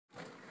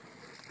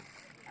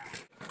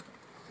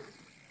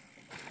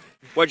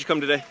Why'd you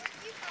come today?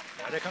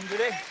 Why'd I come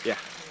today? Yeah.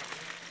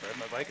 Ride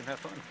my bike and have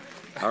fun.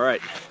 All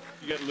right.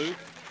 You got Luke?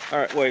 All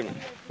right, wait a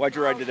minute. Why'd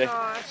you ride today?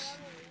 Gosh.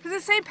 Because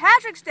it's St.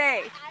 Patrick's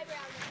Day.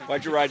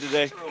 Why'd you ride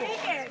today?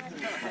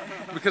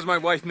 Because my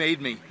wife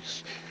made me.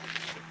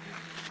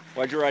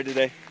 Why'd you ride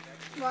today?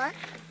 What?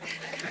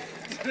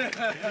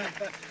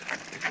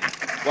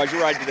 Why'd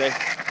you ride today?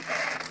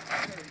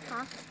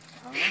 Huh?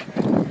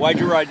 Why'd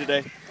you ride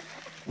today?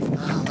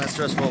 Less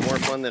stressful and more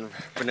fun than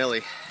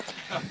Vanilli.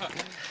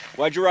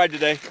 Why'd you ride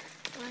today?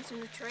 Went to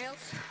the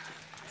trails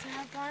to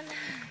have fun.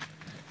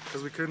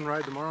 Because we couldn't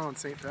ride tomorrow on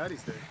St.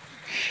 Patty's Day.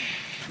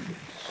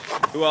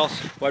 Who else?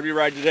 Why'd we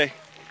ride today?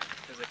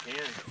 Because I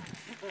can.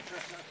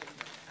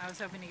 I was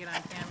hoping to get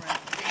on camera.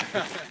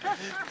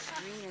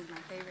 Green is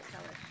my favorite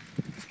color.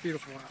 It's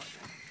beautiful out.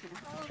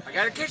 I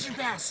got a kitchen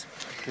pass.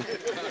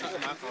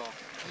 My fault.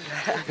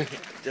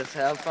 Just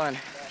have fun.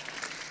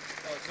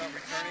 Oh, it's not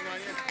returning on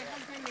you? My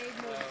husband made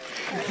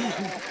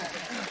me.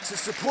 To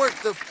support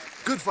the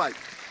good fight.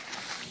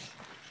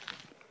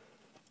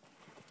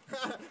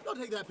 Don't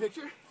take that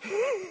picture.